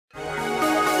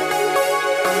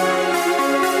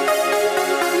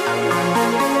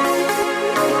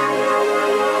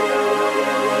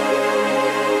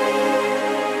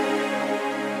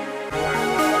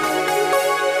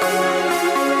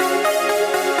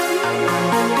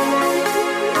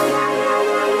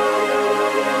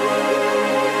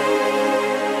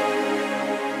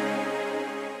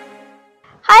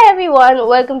everyone,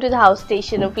 welcome to the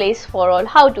HowStation, a place for all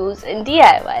how-tos and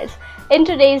DIYs. In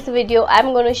today's video,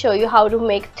 I'm going to show you how to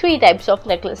make 3 types of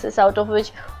necklaces, out of which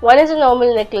one is a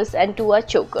normal necklace and 2 are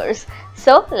chokers.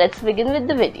 So let's begin with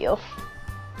the video.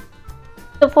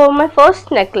 So for my first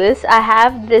necklace, I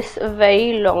have this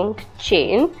very long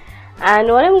chain, and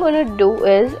what I'm going to do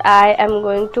is I am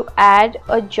going to add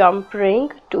a jump ring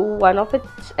to one of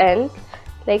its ends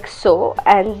like so,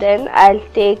 and then I'll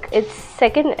take its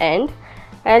second end.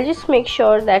 I'll just make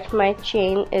sure that my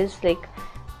chain is like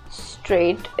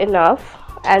straight enough,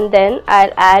 and then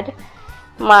I'll add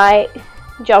my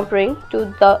jump ring to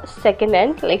the second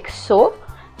end like so,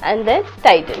 and then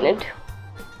tighten it.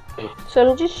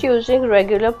 So I'm just using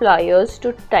regular pliers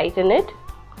to tighten it,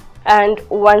 and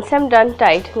once I'm done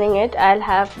tightening it, I'll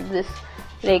have this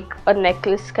like a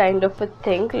necklace kind of a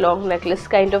thing, long necklace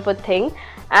kind of a thing,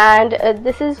 and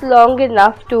this is long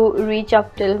enough to reach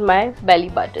up till my belly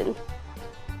button.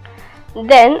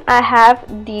 Then I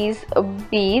have these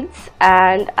beads,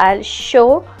 and I'll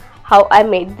show how I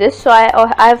made this. So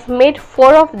I've made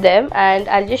 4 of them, and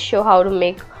I'll just show how to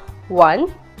make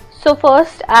one. So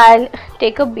first I'll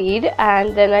take a bead,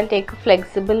 and then I'll take a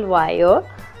flexible wire,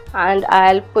 and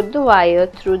I'll put the wire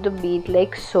through the bead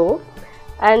like so,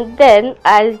 and then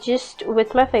I'll just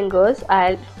with my fingers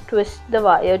I'll twist the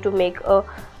wire to make a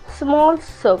small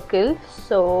circle.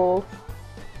 So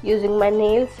using my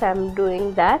nails I'm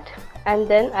doing that, and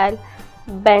then I'll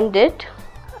bend it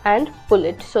and pull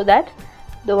it so that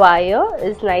the wire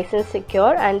is nice and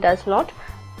secure and does not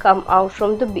come out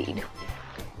from the bead.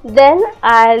 Then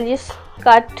I'll just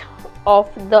cut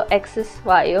off the excess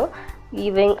wire,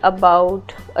 leaving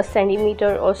about a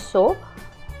centimeter or so,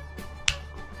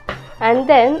 and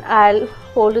then I'll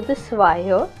hold this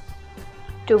wire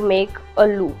to make a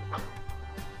loop.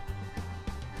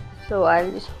 So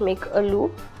I'll just make a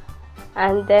loop,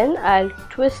 and then I'll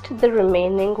twist the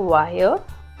remaining wire.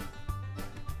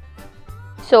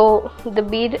 So the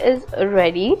bead is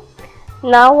ready.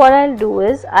 Now what I'll do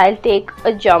is I'll take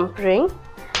a jump ring,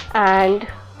 and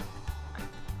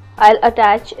I'll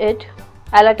attach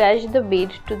the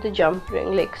bead to the jump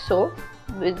ring like so,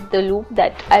 with the loop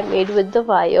that I made with the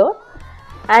wire,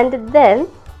 and then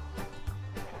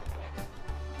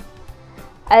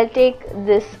I'll take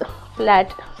this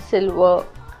flat silver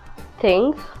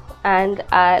thing and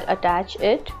I'll attach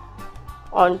it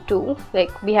onto,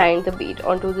 like behind the bead,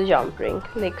 onto the jump ring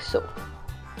like so.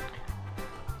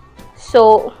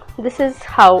 So this is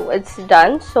how it's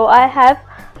done. So I have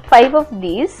 5 of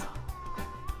these.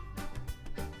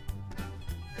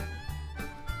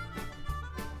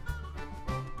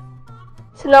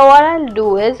 So now what I'll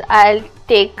do is I'll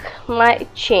take my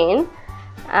chain,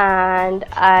 and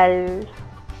I'll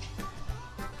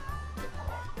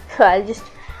just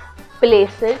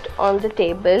place it on the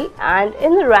table, and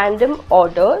in random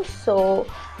order. So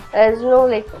there's no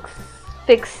like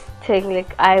fixed thing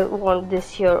like I want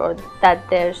this here or that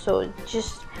there. So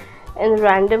just in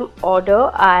random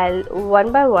order I'll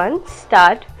one by one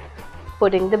start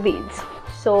putting the beads.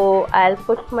 So I'll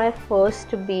put my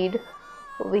first bead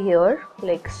over here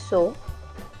like so,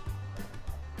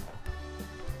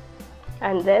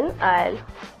 and then I'll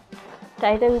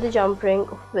tighten the jump ring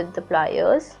with the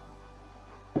pliers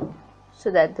so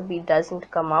that the bead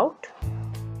doesn't come out.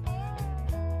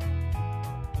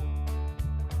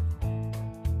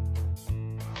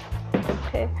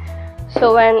 Okay,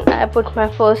 so when I put my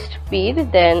first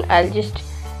bead, then I'll just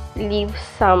leave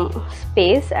some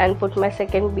space and put my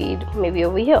second bead maybe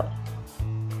over here.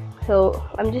 So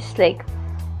I'm just like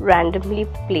randomly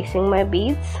placing my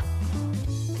beads.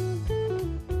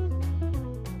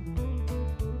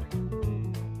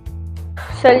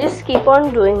 So I'll just keep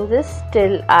on doing this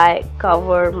till I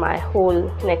cover my whole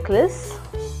necklace.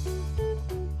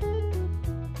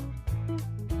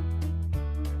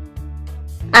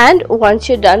 And once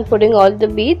you're done putting all the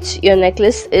beads, your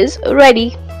necklace is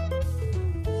ready.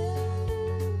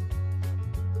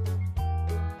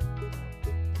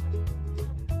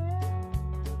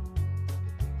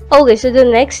 Okay, so the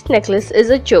next necklace is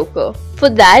a choker. For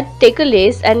that, take a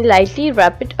lace and lightly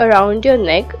wrap it around your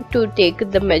neck to take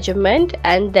the measurement,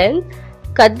 and then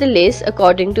cut the lace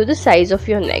according to the size of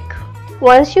your neck.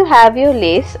 Once you have your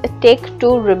lace, take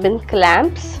 2 ribbon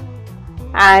clamps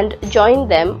and join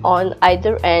them on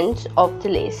either ends of the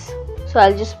lace. So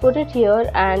I'll just put it here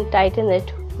and tighten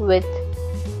it with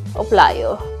a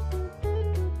plier.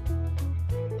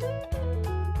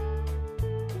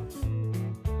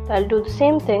 I'll do the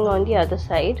same thing on the other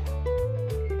side.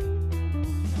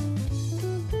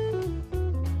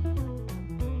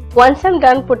 Once I'm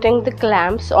done putting the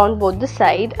clamps on both the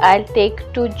sides, I'll take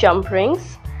 2 jump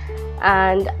rings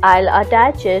and I'll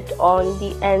attach it on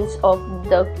the ends of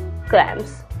the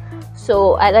clamps.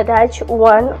 So I'll attach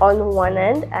one on one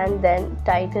end and then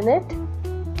tighten it,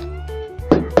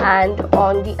 and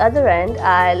on the other end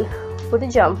I'll put a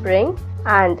jump ring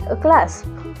and a clasp.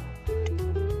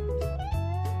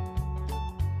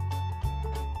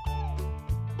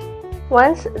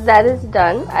 Once that is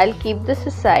done, I'll keep this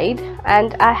aside,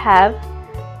 and I have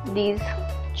these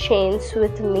chains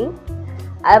with me.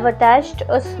 I've attached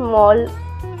a small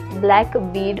black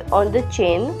bead on the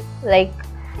chain, and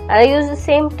I use the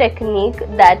same technique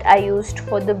that I used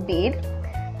for the bead,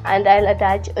 and I'll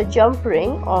attach a jump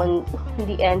ring on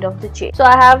the end of the chain. So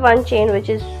I have one chain which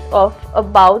is of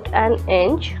about an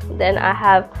inch, then I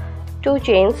have two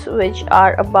chains which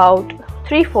are about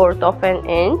 3/4 of an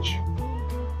inch,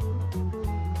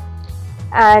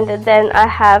 and then I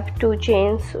have two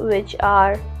chains which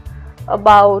are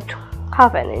about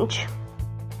half an inch.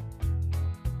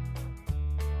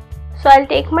 So I'll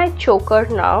take my choker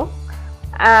now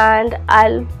and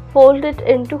I'll fold it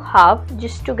into half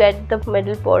just to get the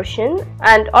middle portion,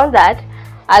 and on that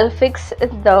I'll fix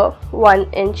the 1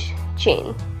 inch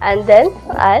chain, and then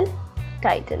I'll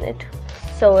tighten it.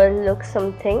 So it'll look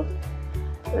something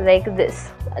like this.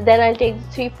 Then I'll take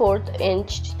the 3/4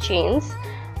 inch chains,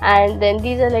 and then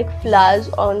these are like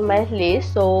flowers on my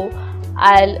lace, so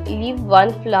I'll leave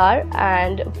one flower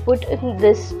and put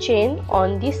this chain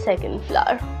on the second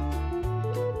flower.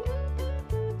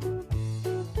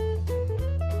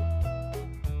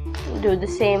 Do the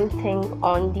same thing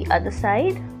on the other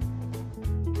side,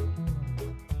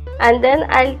 and then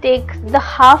I'll take the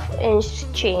 1/2 inch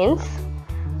chains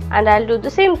and I'll do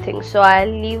the same thing. So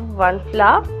I'll leave one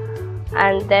flower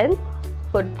and then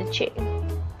put the chain.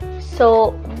 So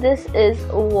this is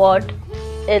what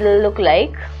it'll look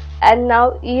like. And now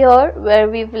here where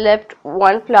we've left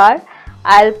one flower,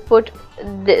 I'll put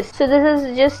this. So this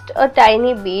is just a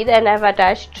tiny bead and I've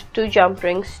attached two jump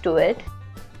rings to it.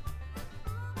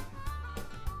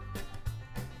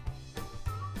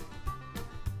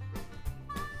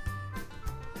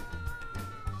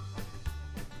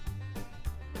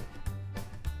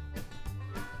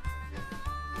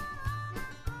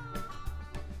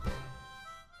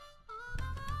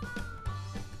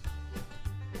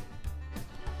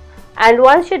 And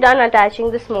once you're done attaching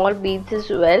the small beads as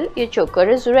well, your choker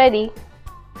is ready.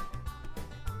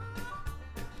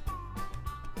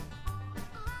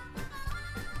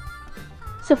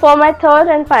 So for my third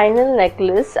and final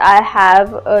necklace, I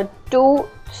have two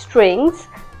strings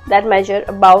that measure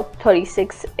about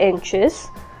 36 inches.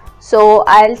 So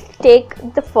I'll take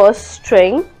the first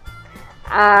string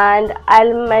and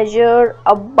I'll measure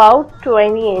about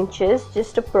 20 inches,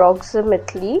 just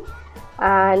approximately.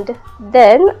 And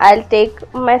then I'll take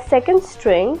my second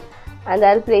string and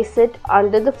I'll place it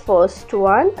under the first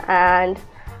one, and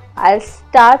I'll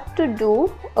start to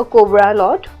do a cobra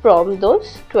knot from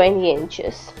those 20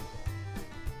 inches.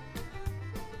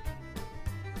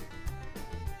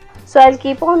 So I'll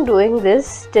keep on doing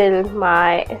this till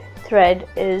my thread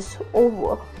is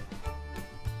over.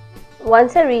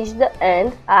 Once I reach the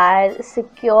end, I'll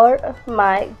secure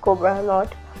my cobra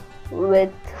knot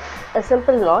with a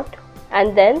simple knot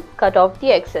and then cut off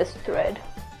the excess thread.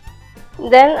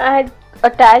 Then I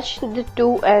attach the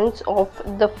two ends of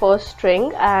the first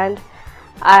string and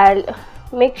I'll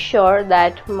make sure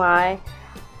that my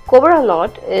cobra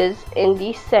knot is in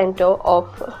the center of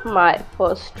my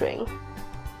first string.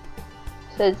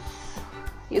 So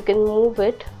you can move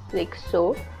it like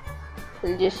so.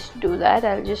 I'll just do that.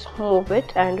 I'll just move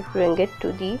it and bring it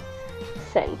to the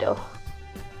center.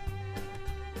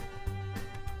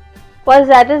 Once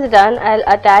that is done, I'll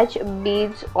attach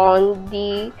beads on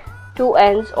the two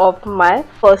ends of my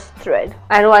first thread.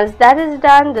 And once that is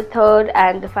done, the third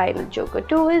and the final choker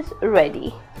too is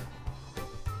ready.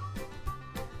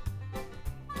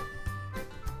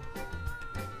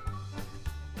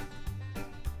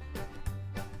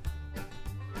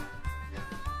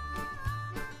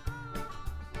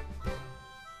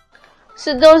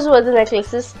 So those were the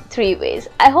necklaces 3 ways.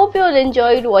 I hope you all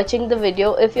enjoyed watching the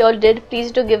video. If you all did,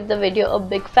 please do give the video a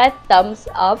big fat thumbs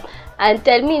up and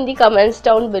tell me in the comments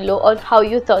down below on how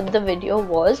you thought the video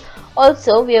was.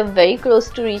 Also, we are very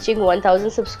close to reaching 1000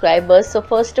 subscribers. So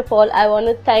first of all, I want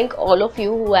to thank all of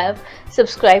you who have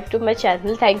subscribed to my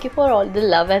channel. Thank you for all the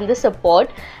love and the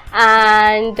support.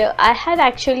 And I had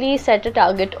actually set a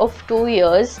target of 2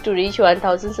 years to reach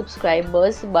 1000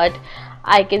 subscribers, but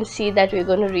I can see that we're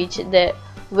going to reach there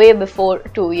way before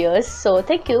 2 years. So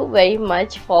thank you very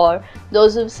much for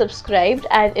those who've subscribed,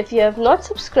 and if you have not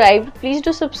subscribed, please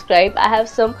do subscribe. I have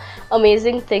some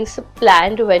amazing things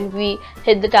planned when we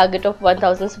hit the target of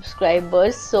 1000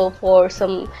 subscribers, so for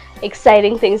some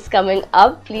exciting things coming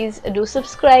up, please do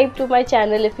subscribe to my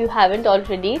channel if you haven't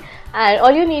already. And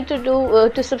all you need to do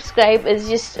to subscribe is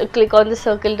just click on the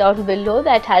circle down below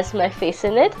that has my face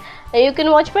in it, and you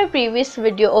can watch my previous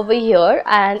video over here.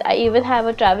 And I even have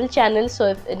a travel channel, so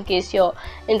if in case you're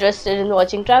interested in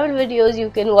watching travel videos, you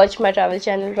can watch my travel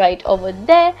channel right over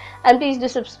there. And please do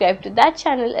subscribe to that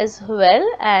channel as well,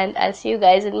 and I'll see you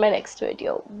guys in my next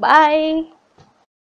video. Bye.